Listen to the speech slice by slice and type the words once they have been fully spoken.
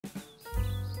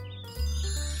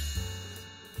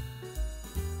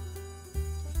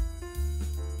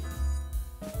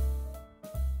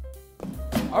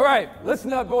All right,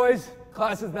 listen up, boys.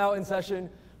 Class is now in session.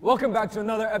 Welcome back to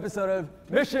another episode of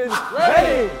Mission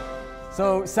Ready!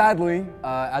 So sadly,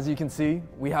 as you can see,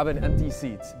 we have an empty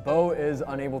seat. Bo is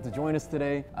unable to join us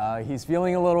today. He's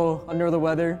feeling a little under the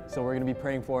weather, so we're gonna be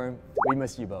praying for him. We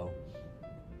miss you, Bo.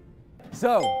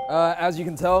 So, as you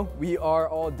can tell, we are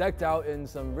all decked out in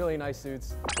some really nice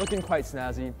suits, looking quite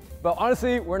snazzy, but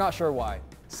honestly, we're not sure why.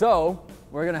 So,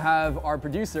 we're gonna have our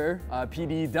producer,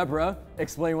 PD Deborah,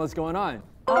 explain what's going on.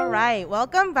 All right,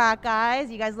 welcome back,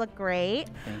 guys. You guys look great.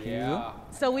 Thank you.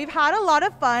 So we've had a lot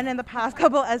of fun in the past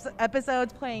couple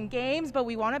episodes playing games, but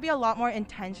we want to be a lot more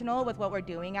intentional with what we're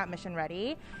doing at Mission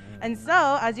Ready. And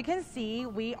so, as you can see,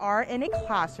 we are in a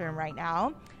classroom right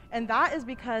now. And that is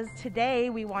because today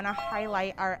we want to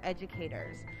highlight our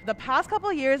educators. The past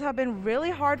couple years have been really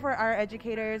hard for our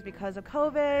educators because of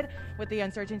COVID, with the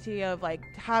uncertainty of like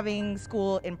having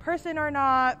school in person or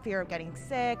not, fear of getting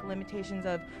sick, limitations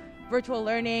of virtual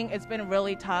learning. It's been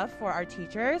really tough for our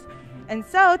teachers. And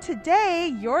so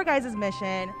today, your guys'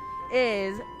 mission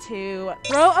is to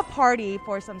throw a party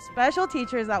for some special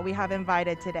teachers that we have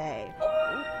invited today.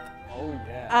 Oh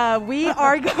yeah. We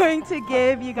are going to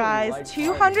give you guys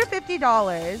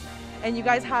 $250, and you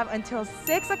guys have until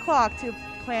 6 o'clock to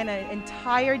plan an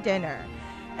entire dinner.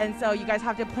 And so you guys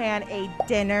have to plan a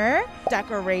dinner,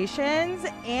 decorations,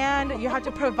 and you have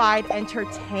to provide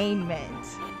entertainment.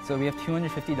 So we have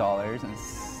 $250 in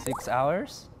 6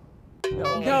 hours?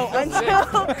 No, until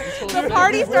the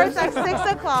party starts at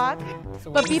 6 o'clock.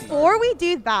 But before we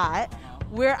do that,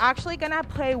 we're actually gonna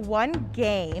play one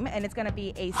game, and it's gonna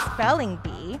be a spelling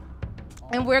bee.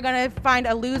 And we're gonna find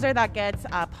a loser that gets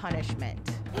a punishment.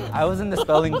 I was in the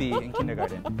spelling bee in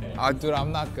kindergarten. Dude,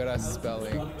 I'm not good at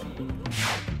spelling.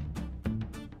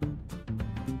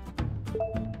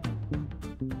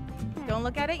 Don't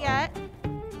look at it yet.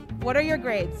 What are your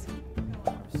grades?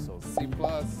 C+. C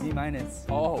minus.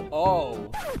 Oh.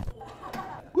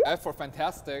 F for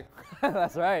fantastic.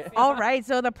 That's right. All right,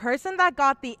 so the person that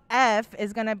got the F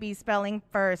is gonna be spelling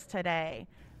first today.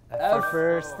 F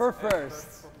for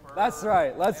first. That's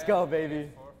right. Let's go, baby.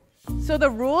 So the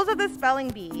rules of the spelling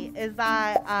bee is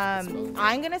that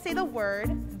I'm gonna say the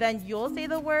word, then you'll say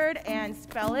the word and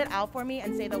spell it out for me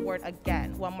and say the word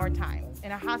again one more time.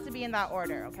 And it has to be in that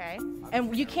order, okay?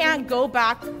 And you can't go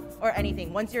back or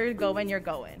anything. Once you're going, you're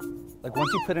going. Like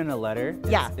once you put in a letter,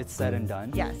 it's said and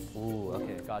done? Yes. Ooh,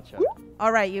 okay, gotcha.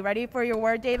 All right, you ready for your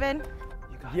word, David?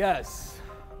 Yes.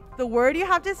 The word you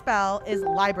have to spell is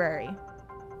library.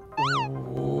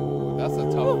 Ooh, that's a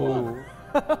tough one.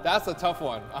 That's a tough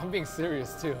one. I'm being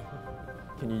serious too.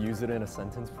 Can you use it in a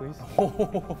sentence, please?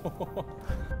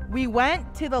 We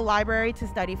went to the library to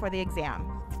study for the exam.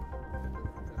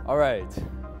 All right.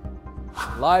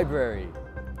 Library.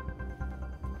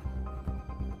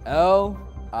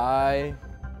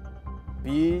 L-I-B-R-A-R-Y.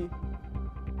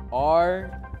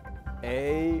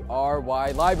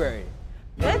 Library.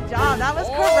 Good job, that was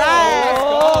correct.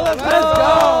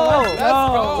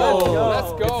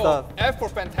 Let's go. F for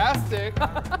fantastic.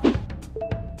 Okay.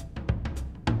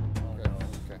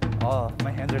 Oh, my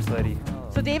hands are sweaty.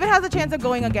 So David has a chance of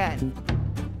going again.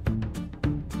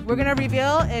 We're gonna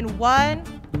reveal in 1,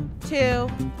 2,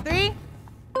 3.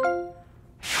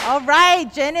 All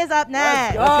right, Jin is up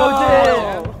next. Let's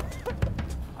go, Jin.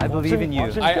 I believe in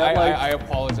you. I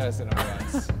apologize in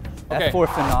advance. Okay. F for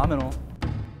phenomenal.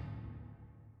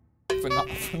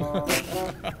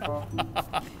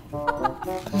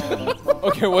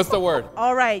 Okay, what's the word?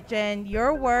 All right, Jin,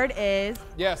 your word is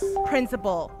Yes.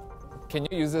 principal. Can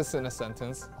you use this in a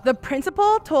sentence? The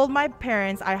principal told my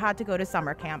parents I had to go to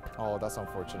summer camp. Oh, that's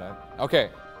unfortunate. Okay.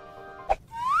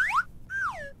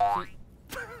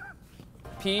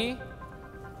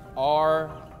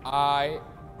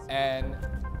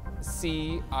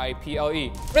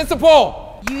 P-R-I-N-C-I-P-L-E.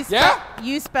 Principal!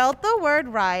 You spelled the word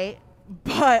right,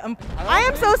 but I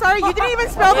am so sorry, you didn't even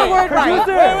spell the word right.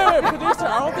 Wait, producer,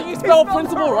 I don't think you spelled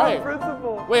principal right.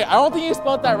 Wait, I don't think you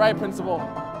spelled that right, principal.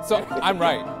 So, I'm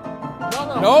right.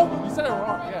 No? You said it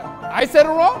wrong, yeah. I said it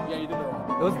wrong? Yeah, you did it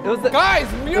wrong. It was the Guys,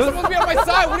 you're supposed to be on my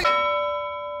side. What are you...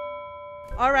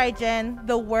 All right, Jen,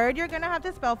 the word you're gonna have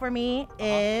to spell for me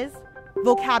is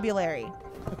vocabulary.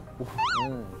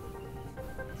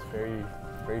 It's very,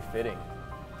 very fitting.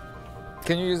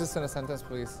 Can you use this in a sentence,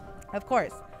 please? Of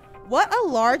course. What a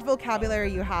large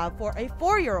vocabulary you have for a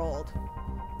 4-year-old.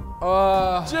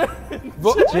 Jin.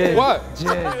 What?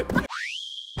 Jin.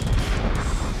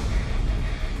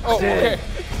 Oh, okay.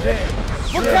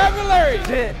 Vocabulary!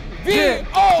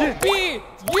 V-O-B-U!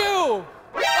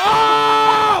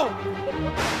 Oh!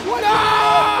 What? No!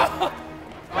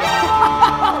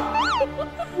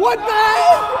 What the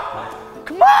hell?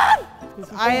 Come on!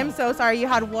 I am so sorry. You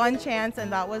had one chance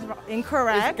and that was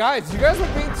incorrect. Guys, you guys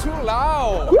are being too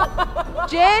loud.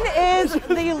 Jin is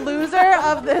the loser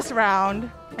of this round,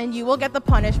 and you will get the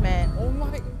punishment. Oh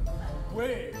my.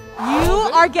 Wait. You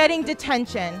are getting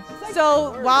detention.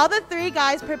 So while the three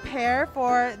guys prepare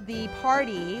for the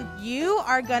party, you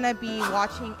are gonna be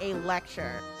watching a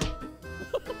lecture.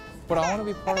 But I want to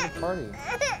be part of the party.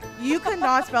 You could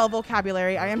not spell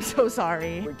vocabulary. I am so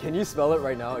sorry. Wait, can you spell it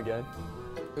right now again?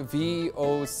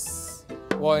 V-O-S...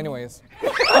 Well, anyways.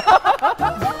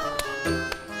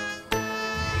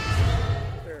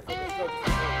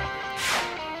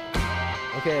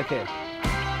 Okay.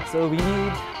 So we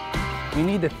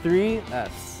need the 3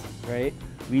 F's, right?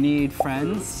 We need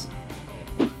friends,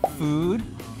 food,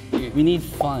 we need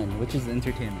fun, which is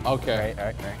entertainment. Okay.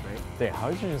 Right. Dang, how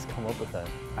did you just come up with that?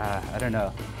 I don't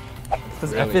know.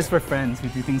 Because Really? F is for friends who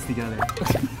do things together.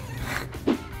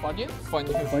 Funyuns?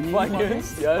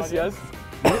 Funyuns? Yes.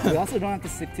 We also don't have to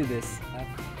stick to this.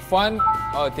 Fun.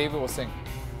 Oh, David will sing.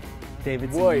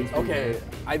 David's Wait, okay.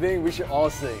 I think we should all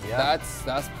sing, yeah?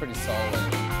 That's pretty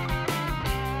solid.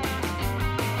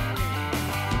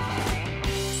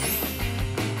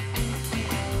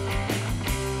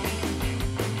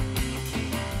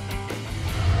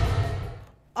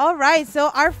 All right, so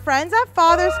our friends at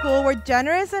Father School were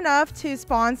generous enough to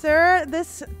sponsor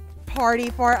this party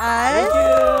for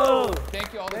us.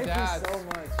 Thank you all the dads. Thank you so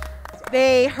much.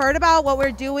 They heard about what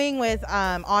we're doing with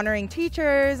honoring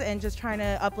teachers and just trying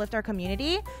to uplift our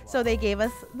community. So they gave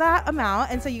us that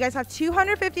amount. And so you guys have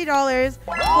 $250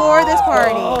 for this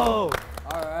party. Oh.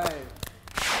 All right.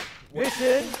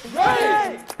 Mission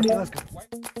ready! Okay, let's go.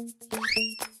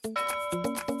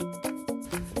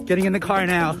 Getting in the car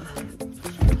now.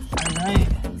 Alright.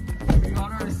 We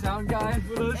got our sound guy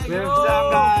with us. We have a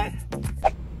sound guy.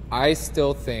 I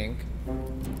still think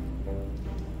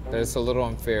that it's a little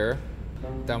unfair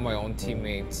that my own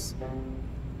teammates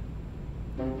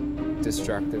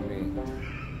distracted me.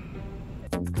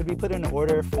 Could we put in an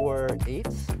order for 8?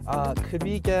 Could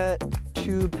we get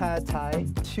 2 pad thai,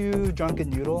 2 drunken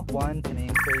noodle, 1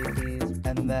 Penang curry please,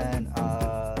 and then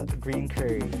green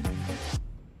curry.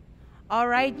 All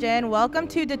right, Jen, welcome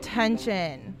to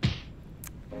detention.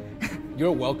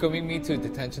 You're welcoming me to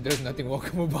detention. There's nothing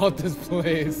welcome about this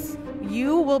place.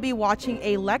 You will be watching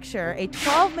a lecture, a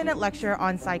 12-minute lecture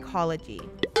on psychology.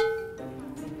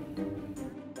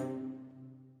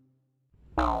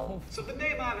 So the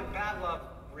name Ivan Pavlov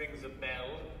rings a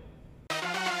bell.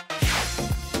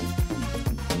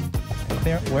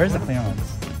 Where's the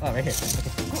clearance? Oh, right here.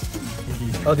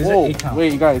 Oh, these Whoa, are 8 count.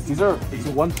 wait, you guys, these are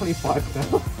 125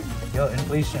 now. Yo,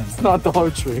 inflation. It's not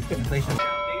Dollar Tree. Inflation.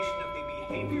 Foundation of the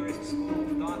behaviorist school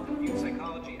of thought that views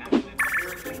psychology as an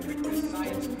empirically rigorous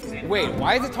science. Wait,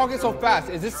 why is it talking so fast?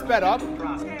 Is this sped up?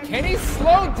 Can he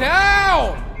slow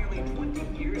down? Nearly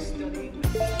 20 years studying.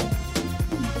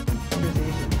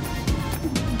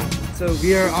 So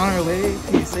we are on our way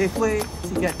to Safeway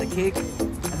to get the cake,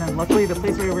 and then luckily the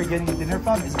place where we're getting dinner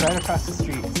from is right across the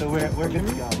street, so we're good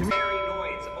to go. Very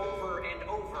noise over and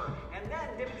over, and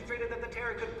then demonstrated that the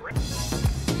terror could break.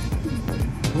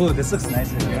 Ooh, this looks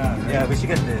nice in here. Yeah, we should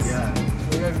get this. Yeah.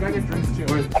 You guys gotta get drinks too.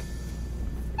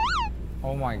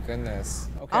 Oh my goodness.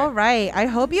 Okay. All right, I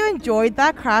hope you enjoyed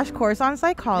that crash course on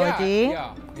psychology.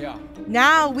 Yeah.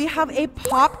 Now we have a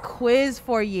pop quiz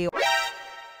for you.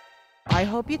 I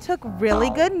hope you took really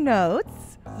good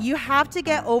notes. You have to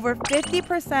get over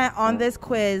 50% on this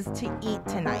quiz to eat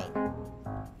tonight.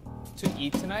 To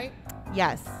eat tonight?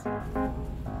 Yes.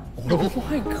 Oh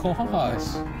my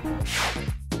gosh.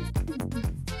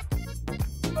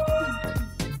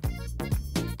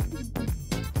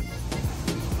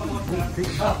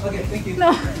 Oh, okay, thank you.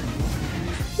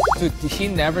 So he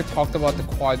never talked about the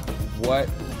quad.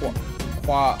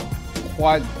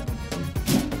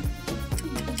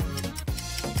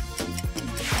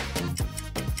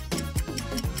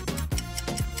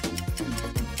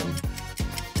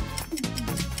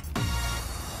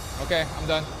 Okay, I'm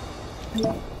done.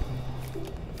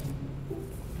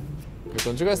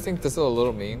 Don't you guys think this is a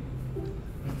little mean?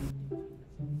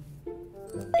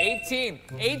 18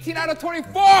 out of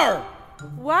 24!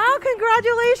 Wow,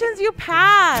 congratulations, you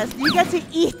passed. You get to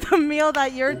eat the meal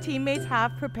that your teammates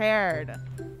have prepared.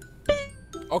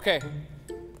 Okay,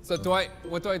 so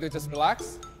what do I do, just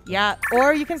relax? Yeah,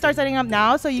 or you can start setting up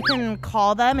now so you can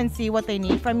call them and see what they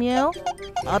need from you.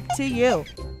 Up to you.